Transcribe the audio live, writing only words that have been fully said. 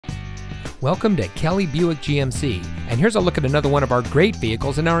Welcome to Kelley Buick GMC, and here's a look at another one of our great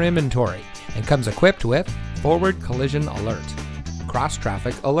vehicles in our inventory, and comes equipped with forward collision alert, cross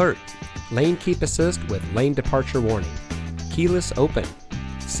traffic alert, lane keep assist with lane departure warning, keyless open,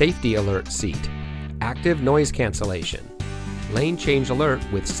 safety alert seat, active noise cancellation, lane change alert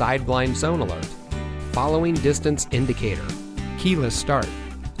with side blind zone alert, following distance indicator, keyless start,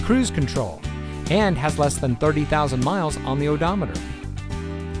 cruise control, and has less than 30,000 miles on the odometer.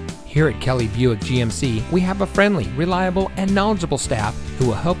 Here at Kelley Buick GMC, we have a friendly, reliable, and knowledgeable staff who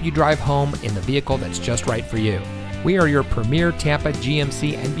will help you drive home in the vehicle that's just right for you. We are your premier Tampa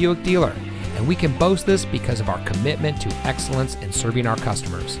GMC and Buick dealer, and we can boast this because of our commitment to excellence in serving our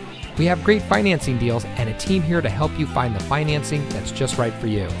customers. We have great financing deals and a team here to help you find the financing that's just right for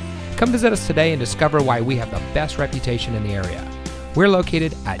you. Come visit us today and discover why we have the best reputation in the area. We're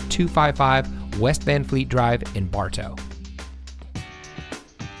located at 255 West Van Fleet Drive in Bartow.